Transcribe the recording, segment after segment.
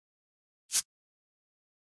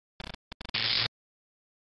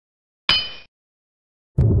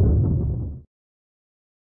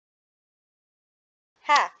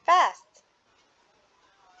half past.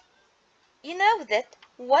 You know that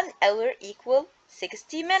 1 hour equals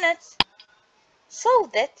 60 minutes, so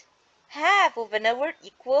that half of an hour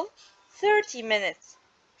equals 30 minutes.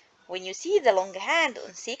 When you see the long hand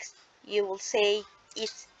on 6, you will say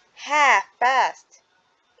it's half past.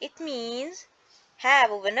 It means half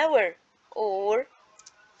of an hour or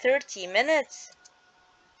 30 minutes.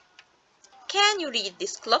 Can you read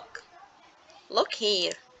this clock? Look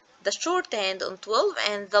here, the short hand on 12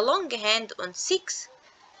 and the long hand on 6.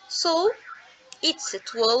 So it's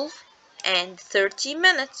 12 and 30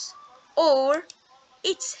 minutes, or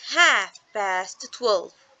it's half past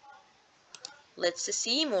 12. Let's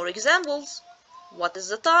see more examples. What is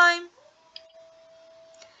the time?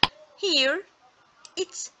 Here,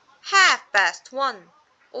 it's half past 1,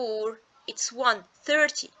 or it's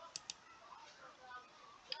 1:30.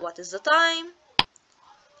 What is the time?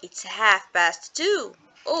 It's half past 2,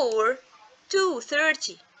 or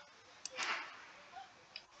 2:30.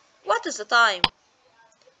 What is the time?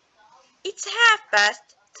 It's half past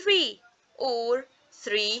 3, or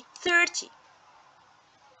 3:30.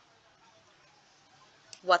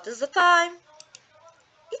 What is the time?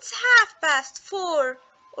 It's half past 4,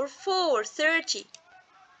 or 4:30.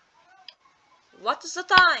 What is the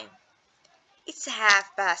time? It's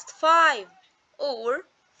half past 5, or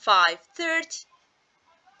 5:30.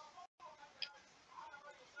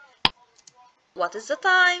 What is the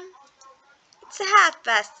time? It's half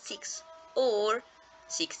past 6, or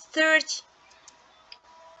 6:30.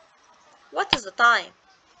 What is the time?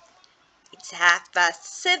 It's half past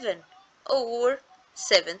 7, or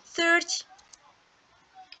 7:30.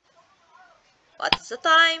 What is the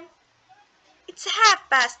time? It's half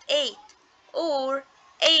past 8, or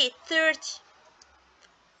 8:30.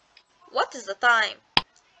 What is the time?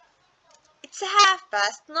 It's half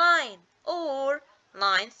past 9, or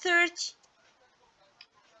 9:30.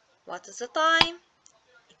 What is the time?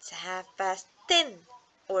 It's half past 10,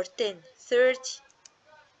 or 10:30.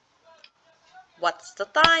 What's the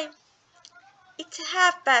time? It's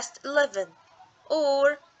half past 11,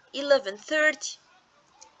 or 11:30.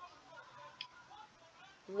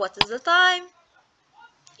 What is the time?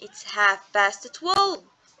 It's half past 12,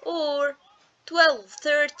 or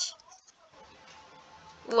 12:30.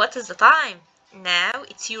 What is the time? Now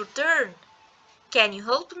it's your turn. Can you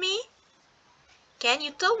help me? Can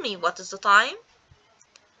you tell me what is the time?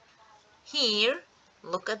 Here,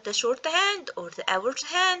 look at the short hand or the hour's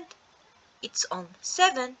hand. It's on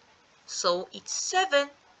 7, so it's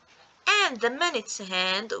 7. And the minutes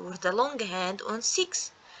hand or the long hand on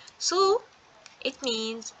 6, so it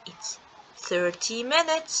means it's 30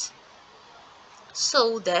 minutes.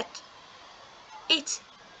 So that it's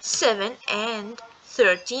 7 and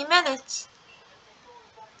 30 minutes.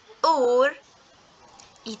 Or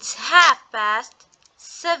it's half past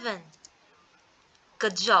 7.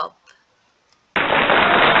 Good job.